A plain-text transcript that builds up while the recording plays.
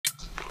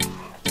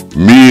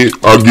Me,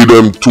 I give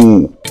them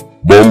 2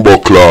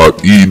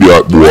 bumbuclad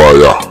idiot boy,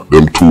 yeah.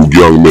 Them 2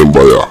 gang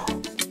member, yeah.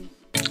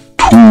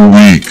 2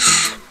 weeks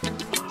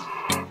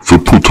for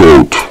put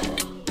out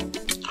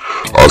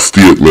a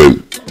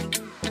statement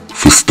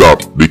for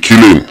stop the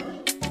killing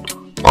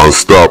and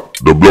stop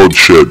the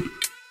bloodshed.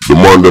 The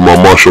man them a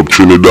mash up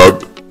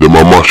Trinidad, them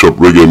a mash up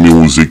reggae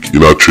music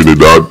in a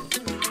Trinidad.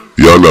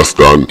 You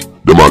understand?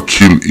 Them a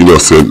kill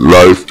innocent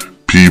life,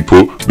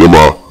 people, them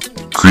a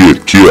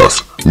create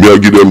chaos. Me I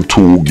give them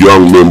 2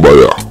 gang member,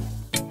 yeah.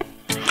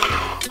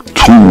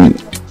 2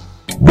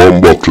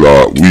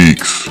 bumbuclad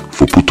weeks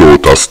for put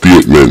out a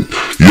statement.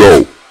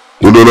 Yo,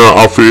 we don't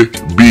have to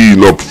be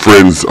no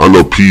friends and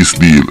a peace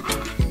deal.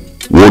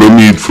 What I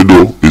need to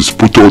do is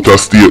put out a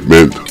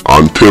statement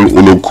and tell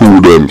uno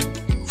crew them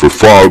to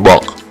fall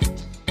back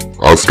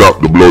and stop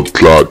the blood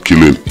clot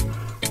killing.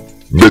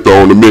 Better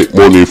wanna make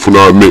money, if you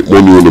not make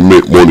money, wanna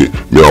make money.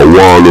 Me I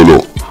want you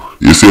know.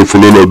 You see if you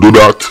not do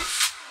that,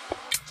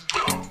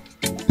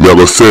 me I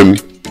go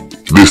send,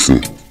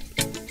 listen,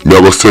 me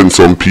I go send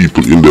some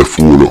people in there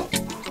for you.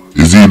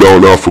 Is he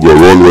down there for go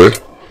runway?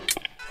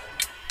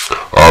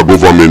 Our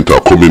government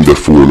are coming the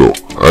for you.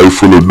 And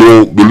if you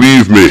don't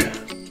believe me,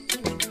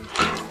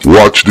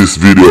 watch this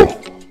video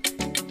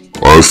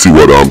and see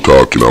what I'm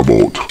talking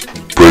about.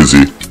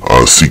 Prezi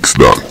and 6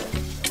 Dan.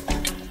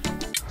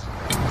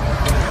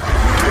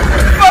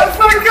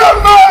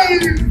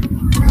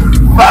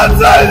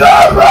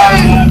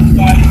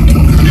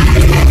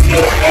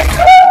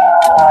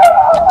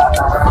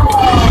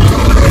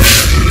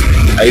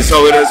 I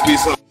saw it as be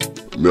so.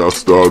 May I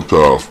start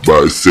off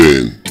by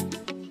saying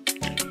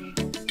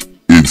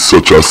it's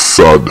such a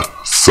sad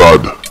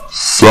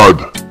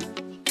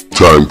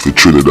time for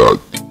Trinidad,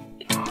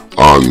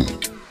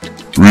 and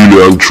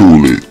really and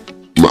truly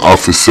I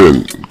have to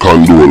send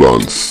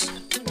condolence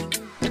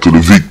to the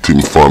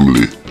victim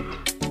family,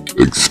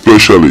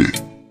 especially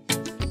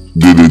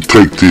the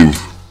detective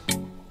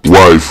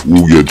wife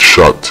who gets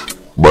shot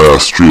by a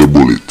stray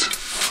bullet.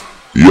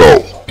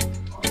 Yo,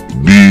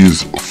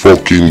 these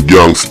fucking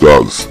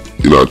gangsters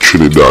in a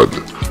Trinidad,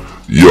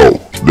 yo,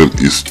 them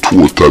is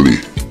totally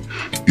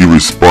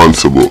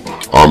irresponsible.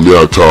 And me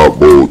I talk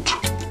about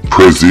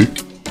Prezi,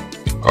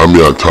 and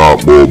me I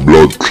talk about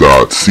blood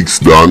clot 6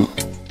 Dan,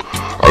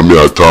 and me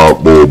I talk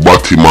about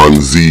Batman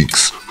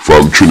Zeeks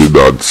from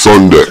Trinidad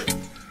Sunday.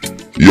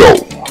 Yo,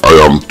 I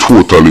am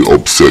totally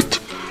upset,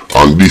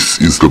 and this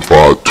is the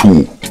part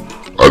 2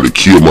 of the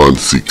Cayman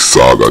 6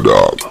 saga,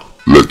 dog.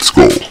 Let's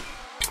go.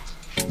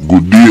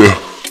 Good day,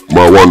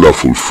 my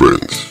wonderful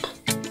friends.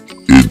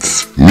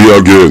 It's me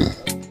again,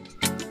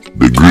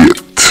 the great.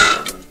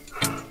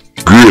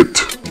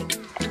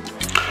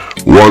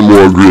 One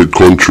more great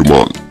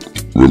countryman.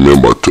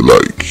 Remember to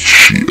like,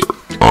 share,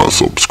 and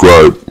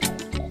subscribe,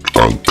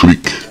 and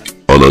click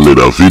on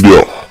another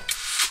video.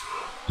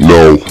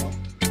 Now,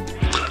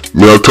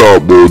 me I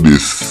talk about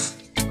this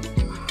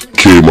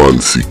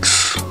Cayman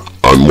 6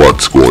 and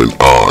what's going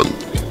on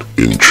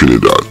in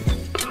Trinidad.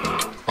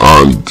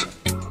 And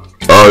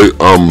I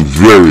am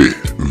very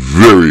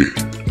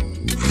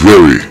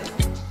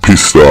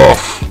pissed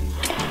off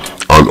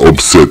and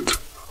upset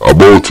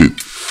about it.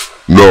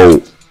 Now,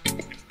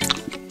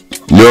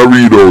 me I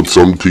read out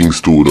some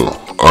things too now,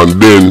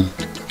 and then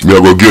me I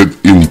go get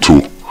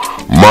into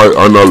my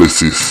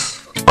analysis,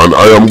 and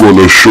I am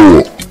gonna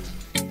show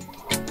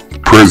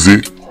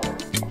Prezi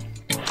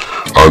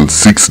and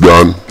 6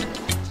 Dan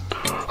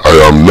I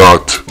am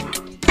not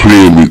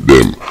playing with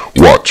them.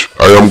 Watch,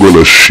 I am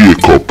gonna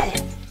shake up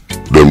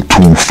them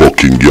 2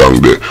 fucking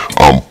gang there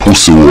and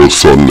pussy hole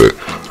son there.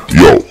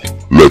 Yo,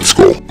 let's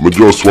go. I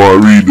just wanna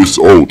read this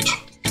out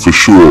for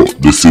sure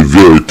the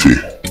severity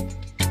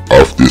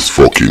of this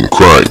fucking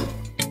crime.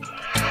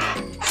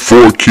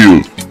 4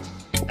 killed,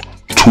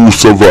 2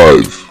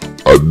 survive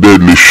a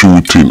deadly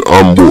shooting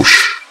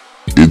ambush.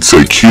 It's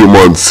a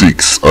Cayman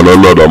 6 and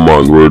another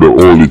man were the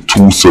only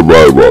 2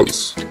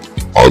 survivors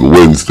on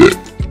Wednesday.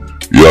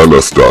 You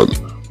understand?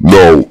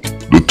 Now,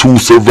 the 2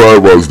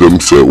 survivors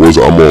themselves was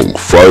among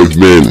 5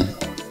 men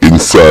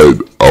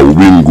inside a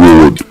Wing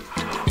Road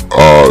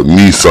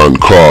Nissan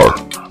car,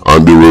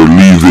 and they were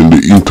leaving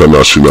the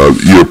international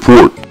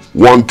airport.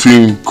 One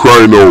thing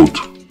crying out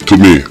to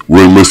me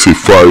when we see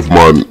 5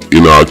 men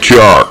in a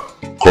car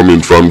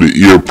coming from the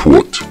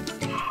airport.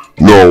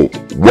 Now,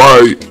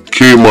 why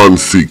Cayman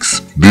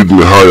 6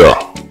 didn't hire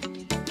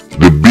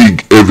the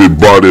big heavy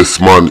baddest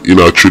man in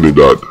a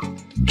Trinidad,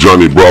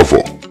 Johnny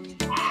Bravo?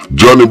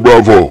 Johnny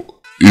Bravo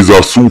is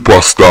a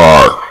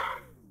superstar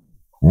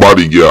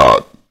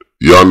bodyguard,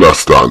 you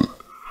understand?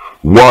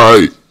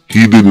 Why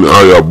he didn't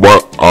hire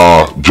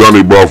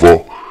Johnny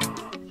Bravo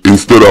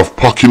instead of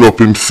packing up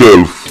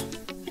himself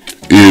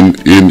in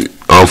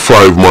a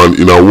 5 man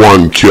in a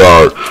 1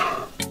 car?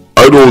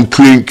 I don't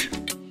think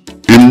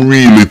him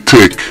really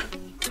take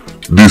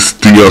this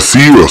thing as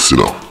serious, you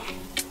know.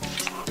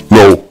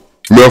 Now,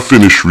 may I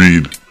finish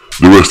read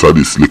the rest of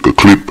this little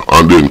clip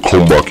and then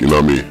come back in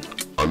a me.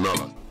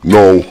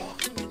 Now,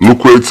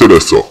 look where it said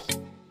so.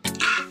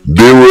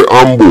 They were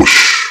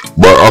ambushed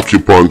by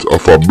occupants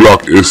of a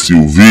black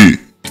SUV,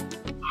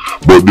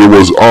 but there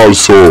was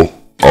also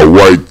a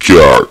white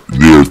car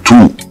there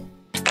too.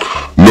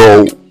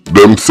 Now,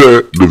 them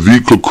say the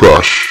vehicle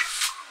crash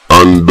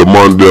and the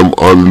man them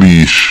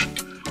unleash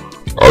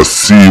a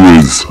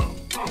series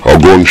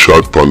of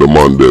gunshot on the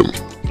man them.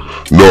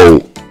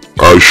 Now,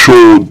 I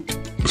showed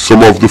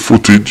some of the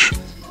footage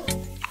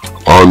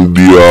on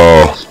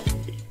the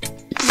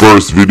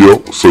first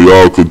video, so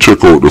y'all could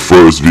check out the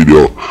first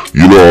video.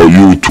 You know how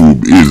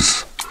YouTube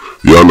is,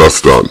 you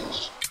understand?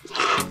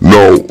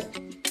 Now,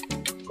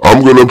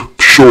 I'm gonna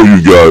show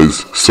you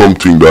guys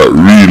something that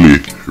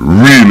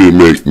really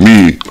make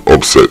me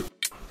upset.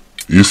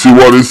 You see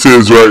what it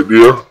says right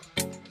there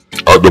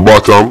at the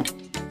bottom?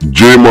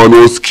 J-Man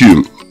was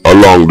killed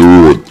along the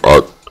road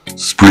at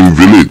Spring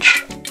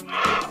Village,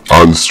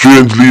 and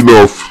strangely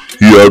enough,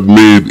 he had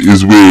made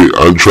his way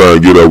and try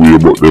and get away,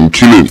 but them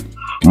kill him.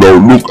 Now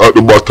look at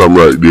the bottom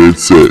right there, it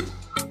says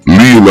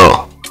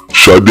Lena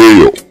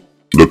Shadeo,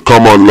 the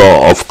common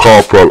law of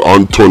Corporal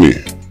Anthony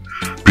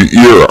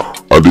Piera,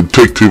 a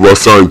detective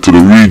assigned to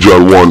the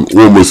Region 1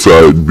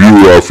 Homicide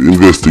Bureau of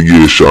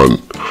Investigation.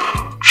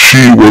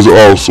 She was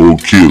also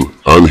killed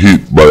and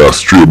hit by a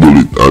stray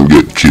bullet and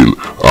get killed.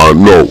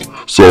 And now,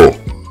 so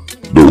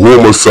the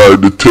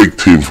homicide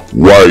detective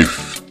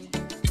wife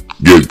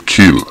get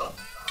killed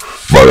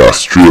by a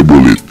stray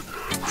bullet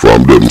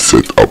from them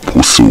set a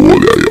pussy hole,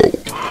 yo.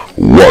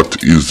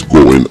 What is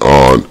going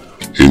on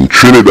in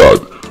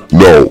Trinidad?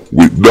 Now,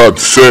 with that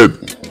said,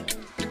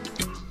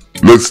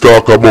 let's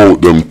talk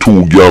about them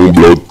two gang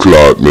blood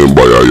clot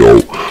member,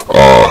 yo.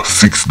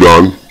 6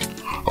 Dan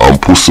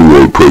and Pussy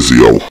Hole Prezi,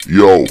 yo.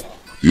 Yo,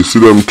 you see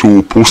them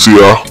two pussy,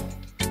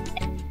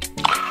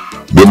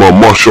 them a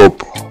mash up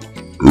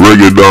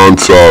reggae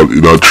dancehall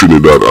in a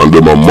Trinidad, and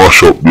them a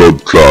mash up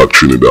blood clot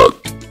Trinidad.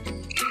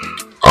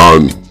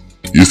 And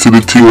you see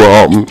the thing what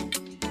happened?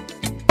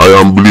 I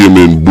am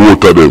blaming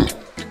both of them,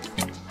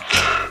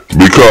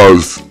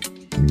 because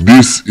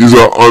this is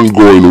an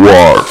ongoing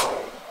war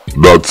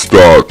that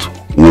start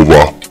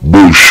over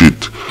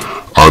bullshit,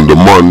 and the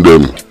man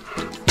them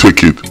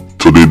take it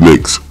to the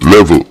next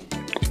level.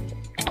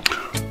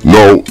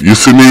 Now, you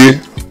see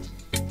me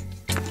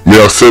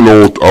I send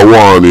out a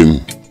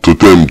warning to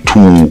them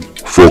two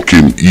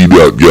fucking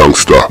idiot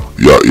gangster,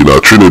 yeah, in a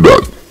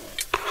Trinidad.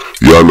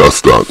 You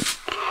understand?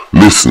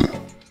 Listen,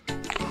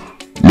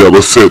 me I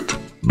go set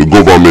the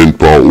government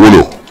for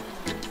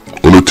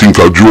uno think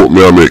a joke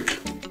me I make.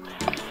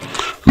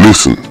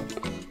 Listen,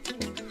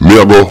 me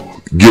I go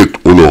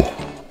get uno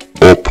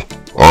up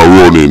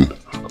and running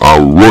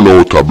and run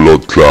out of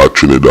blood clot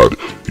Trinidad.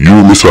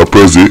 You Mr.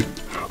 Prezi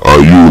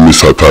and you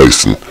Mr.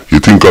 Tyson. You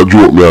think a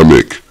joke me I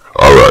make?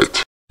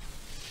 Alright.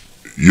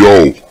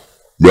 Yo,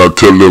 me I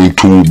tell them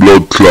two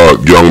blood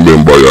clot gang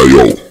member,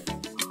 yo.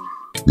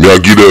 Me I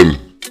give them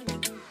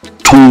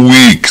 2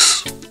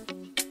 weeks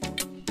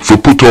to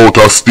put out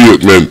a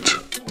statement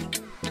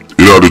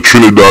in the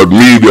Trinidad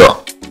media.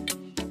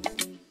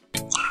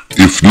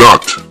 If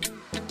not,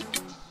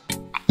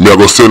 me I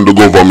go send the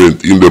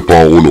government in the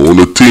pound.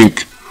 Uno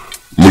think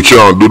me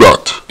can't do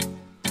that,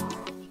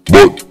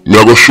 but me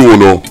I go show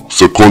no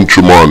say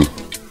countryman,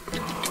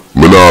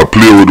 me not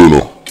play with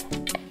uno.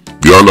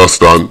 You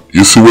understand?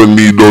 You see when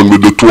me done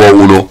with the two of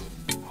uno,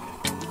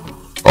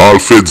 all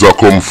feds are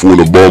come for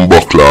the bomb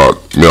buckler.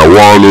 Me I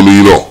warn uno,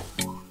 you know.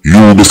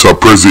 You Mr.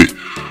 Prezi,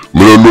 me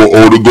don't know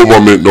how the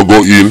government no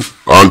go in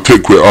and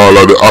take away all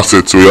of the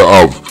assets you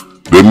have.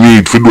 They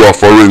need to do a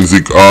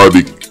forensic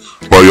audit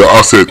for your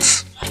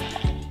assets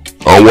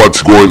and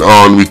what's going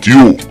on with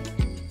you.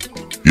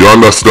 You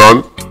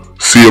understand?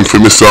 Same for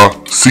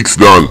Mr. 6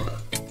 Dan.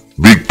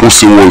 Big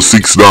pussy hole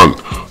 6 Dan.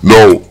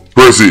 Now,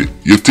 Prezi,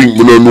 you think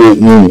me don't know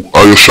who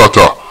are your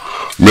shatter?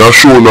 Me I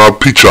show you a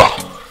picture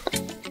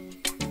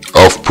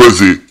of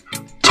Prezi,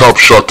 top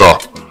shatter.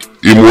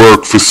 Him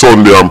work for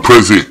Sunday and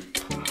Prezi.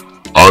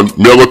 And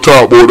me I go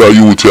talk about that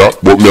youth here,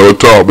 but me I go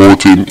talk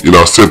about him in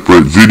a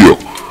separate video.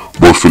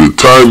 But for the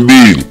time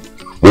being,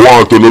 we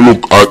want to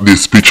look at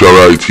this picture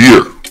right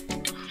here.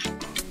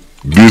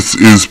 This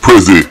is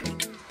Prezi,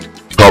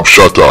 top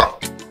shatter.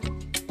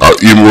 And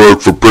him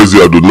work for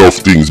Prezi and do enough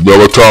things. Me I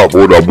go talk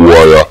about that boy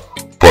here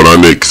for the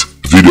next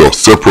video,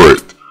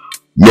 separate.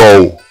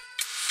 Now,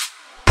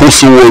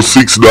 Pussy Hole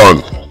 6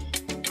 Dan.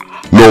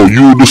 Now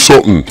you do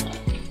something.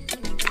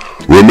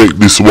 We make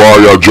this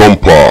wire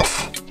jump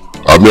off.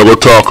 I'm never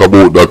talk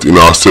about that in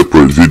a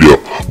separate video,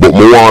 but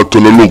I want to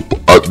look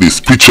at this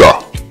picture.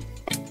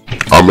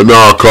 I'm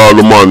not call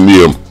the man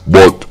name,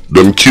 but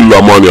them kill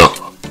the man here.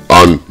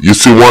 And you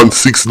see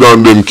 6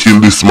 Dan them kill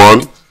this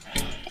man.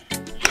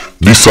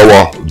 This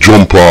our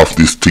jump off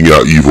this thing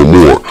here even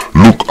more.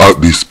 Look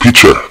at this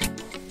picture.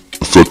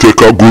 So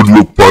take a good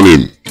look on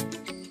him.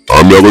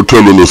 I'm never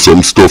telling you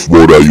some stuff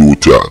about that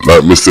youth here,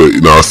 like me say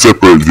in a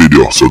separate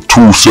video. So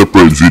 2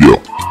 separate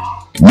video.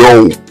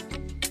 Now,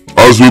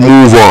 as we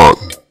move on,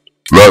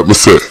 like me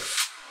say,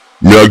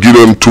 me I give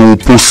them 2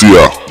 pussy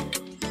here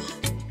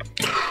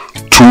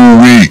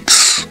 2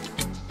 weeks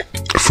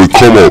if we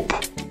come up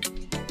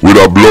with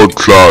a blood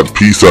clot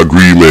peace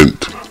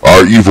agreement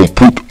or even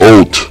put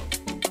out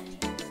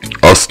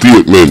a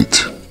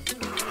statement.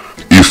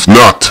 If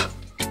not,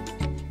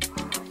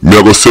 me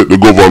a go set the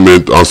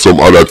government and some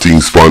other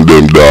things from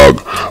them,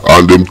 dog.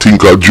 And them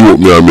think a joke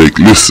me I make.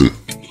 Listen,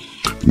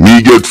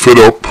 me get fed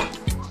up,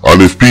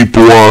 and if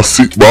people want to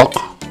sit back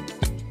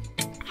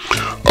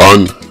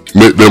and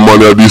make them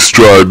money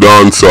destroy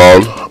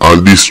dancehall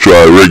and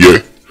destroy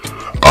reggae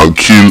and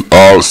kill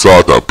all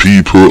sort of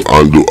people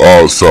and do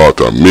all sort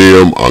of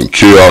mayhem and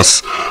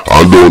chaos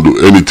and don't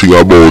do anything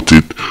about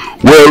it,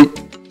 well,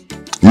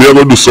 me a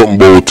go do something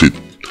about it.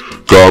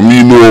 Cause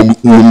me know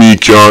who me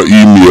can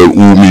email,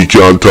 who me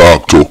can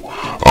talk to,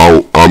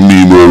 and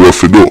me know what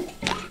to do.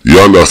 You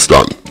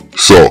understand?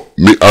 So,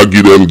 me I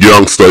give them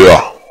gangster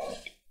ya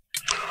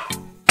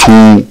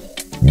 2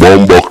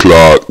 bomber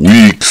clot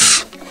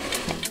weeks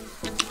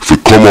to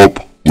come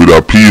up with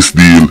a peace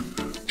deal.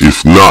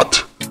 If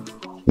not,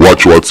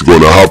 watch what's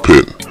gonna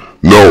happen.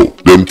 Now,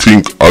 them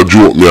think a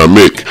joke me I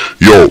make.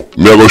 Yo,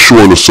 me I go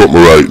show you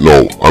something right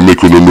now. I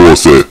make you know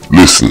say,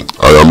 listen,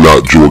 I am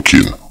not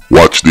joking.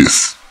 Watch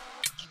this.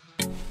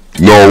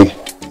 Now,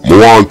 I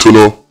want to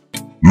know,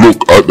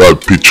 look at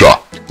that picture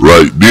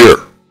right there.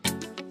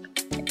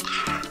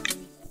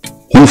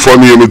 Who for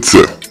name it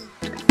say?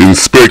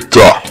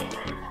 Inspector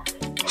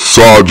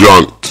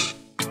Sergeant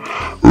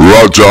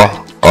Roger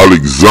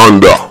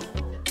Alexander.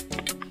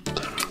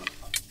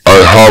 I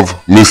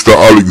have Mr.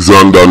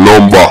 Alexander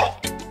number.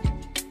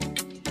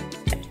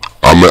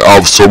 I may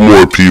have some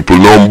more people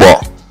number.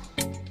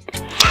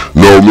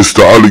 Now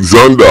Mr.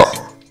 Alexander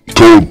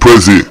told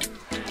Prezi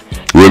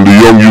when the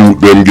young youth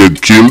them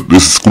get killed, the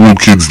school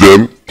kids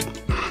them,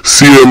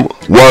 see him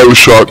wild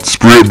shot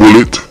spray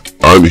bullet,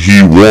 and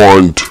he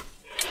warned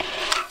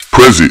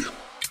Prezi.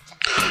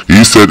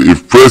 He said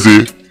if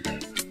Prezi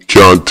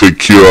can't take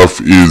care of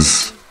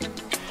his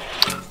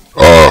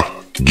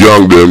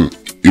gang them,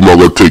 he might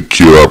go take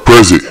care of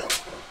Prezi.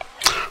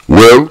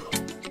 Well,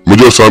 me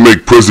just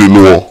make Prezi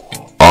know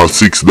and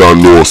 6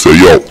 Dan know say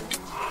yo,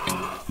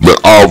 me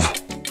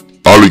have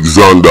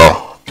Alexander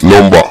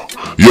number.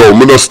 Yo,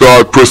 me not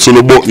start pressing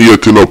the button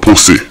yet in a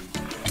pussy.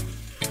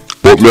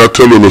 But me I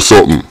tell you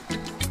something.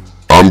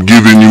 I'm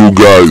giving you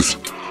guys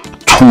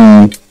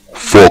 2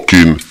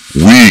 fucking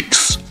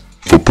weeks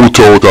for put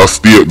out a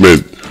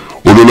statement.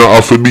 You don't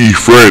have to be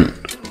friend.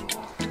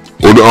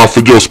 You don't have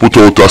to just put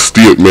out a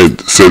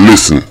statement. Say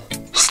listen,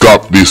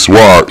 stop this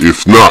war.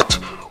 If not,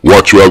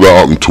 watch what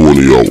gonna happen to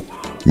you, yo.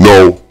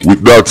 Now,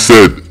 with that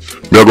said,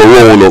 me I go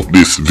round up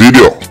this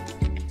video.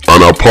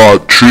 And a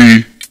part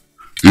 3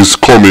 is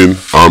coming,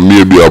 and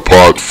maybe a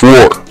part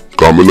 4.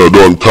 Cause me not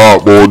done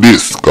talk about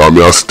this. Cause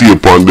me I stay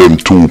upon them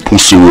 2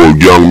 pussy old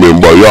gang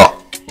member ya.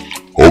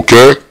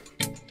 Okay?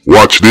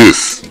 Watch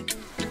this.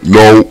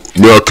 Now,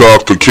 me I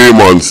talk to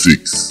K-Man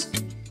 6.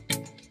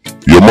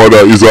 Your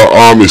mother is an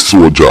army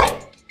soldier.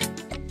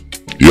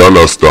 You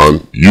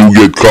understand? You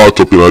get caught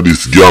up in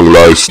this gang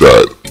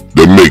lifestyle.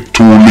 They make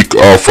 2 lick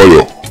off of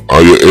you,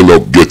 and you end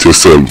up get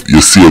yourself, you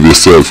save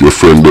yourself, your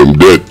friend them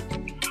dead.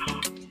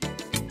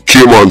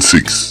 K-Man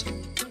 6.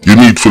 You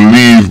need to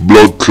leave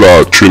blood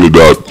clot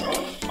Trinidad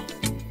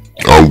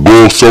and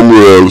go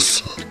somewhere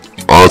else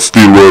and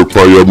still work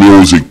on your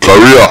music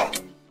career.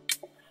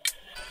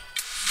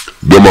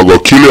 Them a go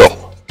kill you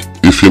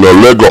if you no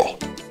Lego.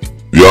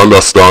 You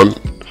understand?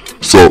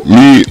 So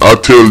me I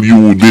tell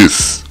you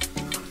this,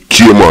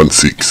 K-Man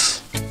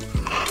 6,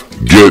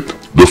 get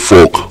the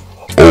fuck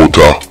out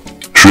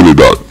of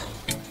Trinidad.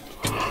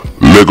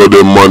 Lego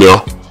them money,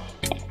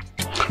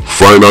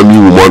 find a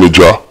new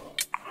manager.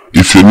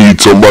 If you need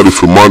somebody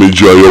for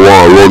manager you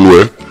want to run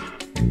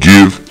with,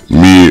 give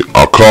me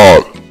a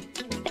call.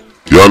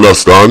 You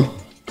understand?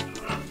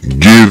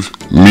 Give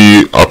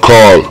me a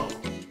call.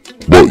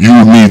 But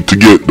you need to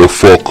get the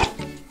fuck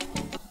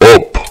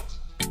up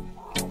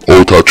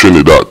out of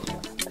Trinidad.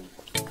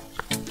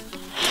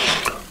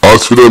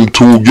 As for them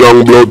 2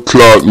 gang blood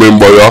clot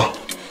member ya,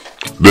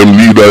 them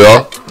leader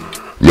ya,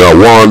 me I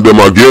warn them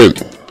again.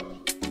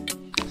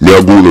 Me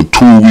I go in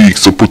 2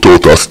 weeks to put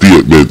out a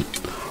statement.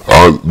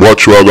 And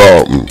watch what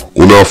happen.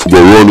 You not have to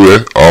go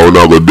runway or you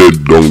not go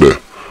dead down there.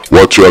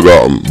 Watch what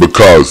happen.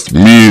 Because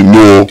me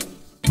know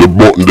the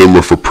button them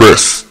with a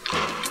press.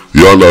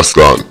 You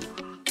understand?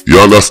 You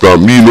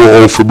understand? Me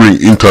know how to bring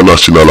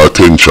international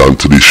attention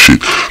to this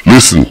shit.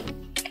 Listen,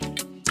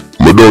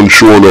 me don't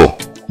show now.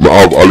 Me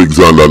have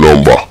Alexander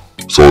number.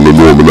 So you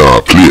know me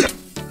not play.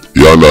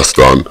 You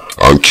understand?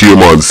 And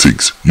K-Man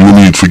 6, you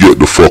need to get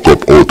the fuck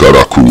up out of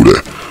that crew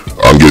there.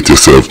 And get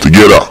yourself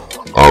together.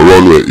 And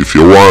run with. If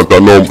you want a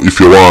number,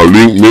 if you want to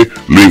link me,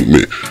 link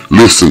me.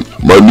 Listen,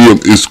 my name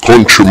is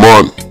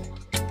Countryman.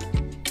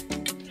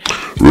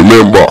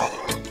 Remember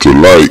to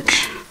like,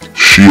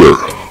 share,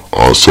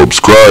 and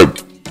subscribe.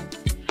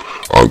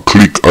 And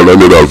click on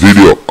another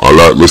video. And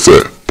like me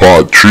say,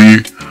 part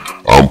 3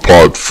 and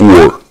part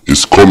 4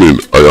 is coming.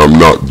 I am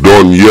not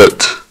done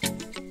yet.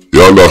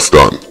 You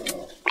understand?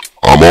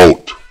 I'm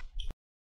out.